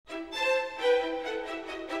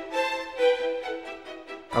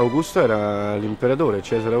Augusto era l'imperatore,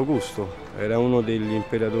 Cesare Augusto, era uno degli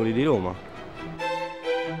imperatori di Roma.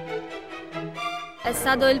 È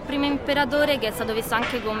stato il primo imperatore che è stato visto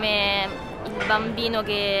anche come il bambino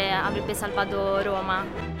che avrebbe salvato Roma.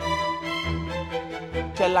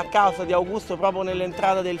 C'è la casa di Augusto proprio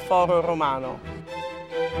nell'entrata del foro romano.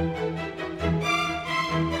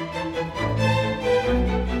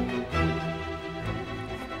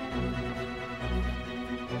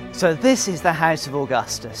 So this is the House of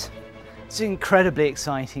Augustus. It's an incredibly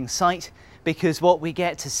exciting site because what we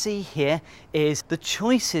get to see here is the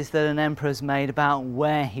choices that an emperor has made about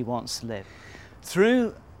where he wants to live.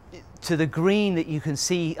 Through to the green that you can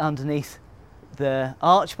see underneath the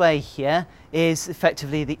archway here is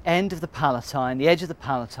effectively the end of the Palatine, the edge of the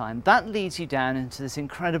Palatine. That leads you down into this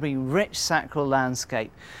incredibly rich sacral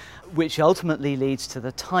landscape, which ultimately leads to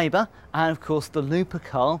the Tiber and of course the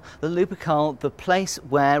Lupercal. The Lupercal, the place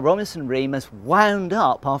where Romulus and Remus wound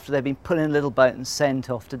up after they'd been put in a little boat and sent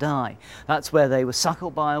off to die. That's where they were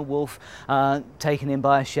suckled by a wolf, taken in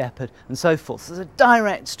by a shepherd and so forth. So there's a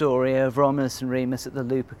direct story of Romulus and Remus at the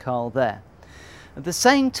Lupercal there. At the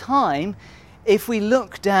same time, if we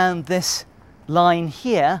look down this line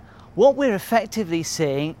here, what we're effectively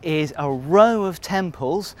seeing is a row of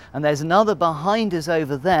temples, and there's another behind us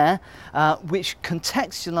over there, which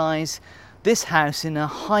contextualise this house in a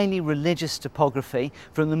highly religious topography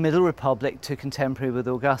from the Middle Republic to contemporary with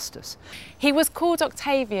Augustus. He was called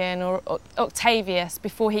Octavian or Octavius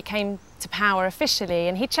before he came to power officially,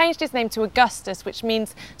 and he changed his name to Augustus, which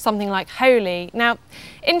means something like holy. Now,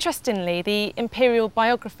 interestingly, the imperial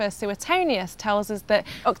biographer Suetonius tells us that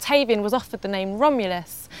Octavian was offered the name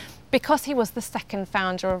Romulus because he was the second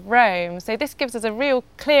founder of Rome. So this gives us a real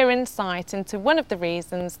clear insight into one of the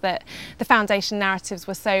reasons that the foundation narratives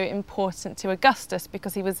were so important to Augustus,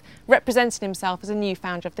 because he was representing himself as a new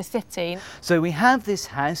founder of the city. So we have this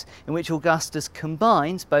house in which Augustus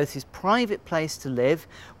combines both his private place to live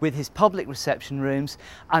with his public reception rooms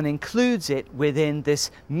and includes it within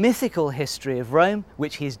this mythical history of Rome,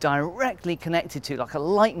 which he is directly connected to like a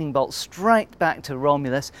lightning bolt straight back to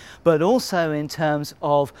Romulus, but also in terms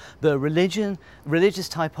of the religious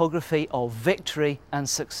typography of victory and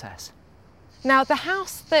success. Now, the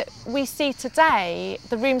house that we see today,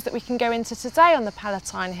 the rooms that we can go into today on the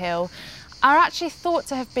Palatine Hill, are actually thought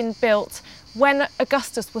to have been built when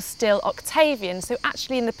Augustus was still Octavian, so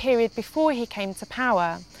actually in the period before he came to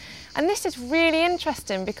power. And this is really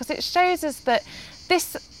interesting because it shows us that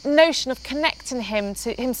this notion of connecting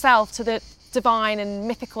himself to the divine and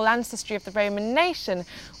mythical ancestry of the Roman nation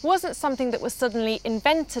wasn't something that was suddenly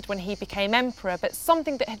invented when he became emperor, but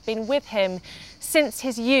something that had been with him since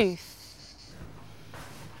his youth.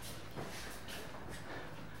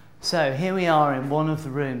 So here we are in one of the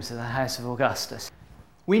rooms of the House of Augustus.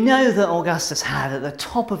 We know that Augustus had at the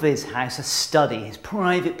top of his house a study, his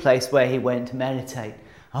private place where he went to meditate.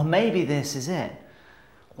 Or maybe this is it.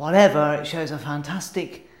 Whatever, it shows a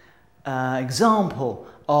fantastic example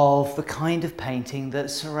of the kind of painting that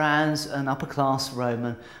surrounds an upper-class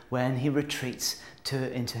Roman when he retreats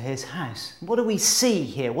into his house. What do we see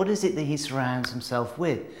here? What is it that he surrounds himself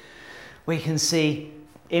with? We can see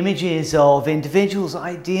images of individuals,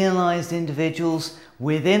 idealised individuals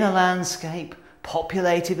within a landscape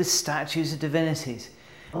populated with statues of divinities.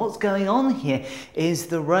 What's going on here is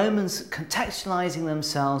the Romans contextualising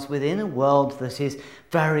themselves within a world that is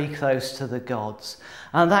very close to the gods.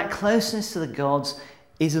 And that closeness to the gods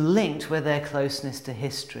is linked with their closeness to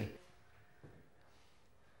history.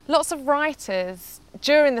 Lots of writers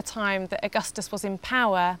during the time that Augustus was in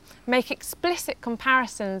power make explicit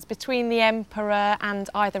comparisons between the emperor and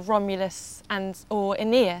either Romulus or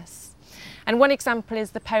Aeneas. And one example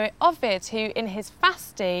is the poet Ovid, who in his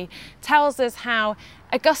Fasti tells us how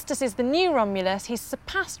Augustus is the new Romulus. He's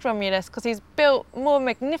surpassed Romulus because he's built more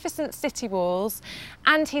magnificent city walls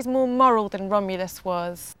and he's more moral than Romulus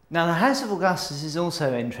was. Now, the House of Augustus is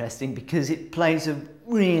also interesting because it plays a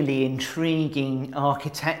really intriguing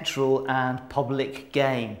architectural and public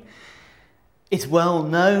game. It's well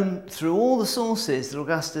known through all the sources that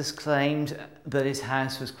Augustus claimed that his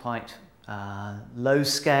house was quite low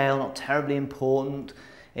scale, not terribly important.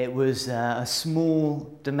 It was a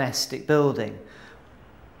small domestic building.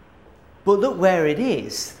 But look where it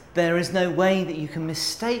is. There is no way that you can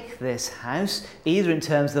mistake this house, either in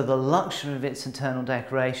terms of the luxury of its internal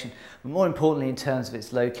decoration, but more importantly in terms of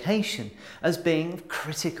its location, as being of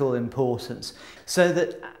critical importance. So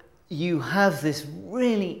that you have this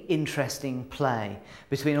really interesting play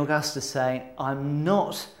between Augustus saying, I'm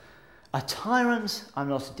not a tyrant, I'm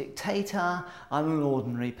not a dictator, I'm an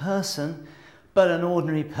ordinary person, but an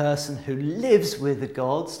ordinary person who lives with the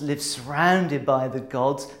gods, lives surrounded by the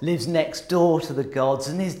gods, lives next door to the gods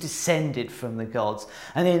and is descended from the gods.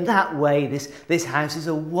 And in that way, this house is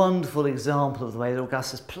a wonderful example of the way that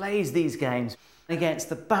Augustus plays these games against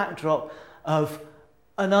the backdrop of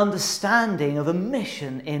an understanding of a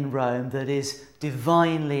mission in Rome that is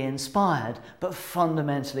divinely inspired, but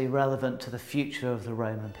fundamentally relevant to the future of the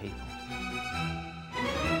Roman people.